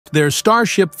launched their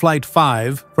Starship Flight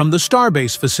 5 from the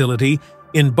Starbase facility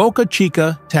in Boca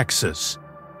Chica, Texas.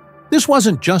 This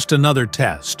wasn't just another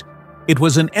test. It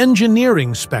was an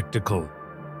engineering spectacle.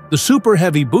 The Super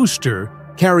Heavy booster,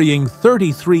 carrying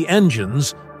 33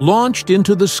 engines, launched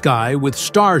into the sky with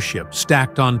Starship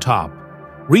stacked on top,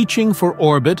 reaching for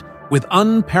orbit with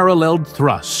unparalleled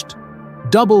thrust,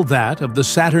 double that of the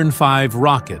Saturn V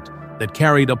rocket that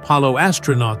carried Apollo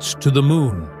astronauts to the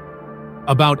Moon.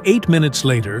 About 8 minutes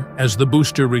later, as the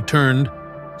booster returned,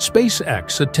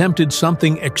 SpaceX attempted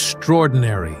something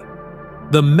extraordinary.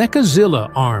 The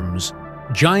Mechazilla arms,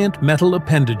 giant metal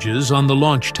appendages on the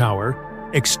launch tower,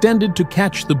 extended to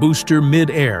catch the booster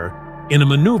mid-air in a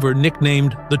maneuver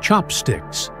nicknamed the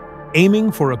chopsticks,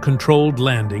 aiming for a controlled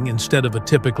landing instead of a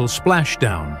typical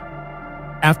splashdown.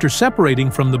 After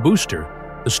separating from the booster,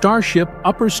 the Starship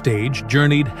upper stage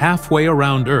journeyed halfway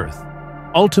around Earth,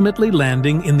 ultimately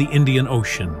landing in the Indian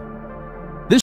Ocean.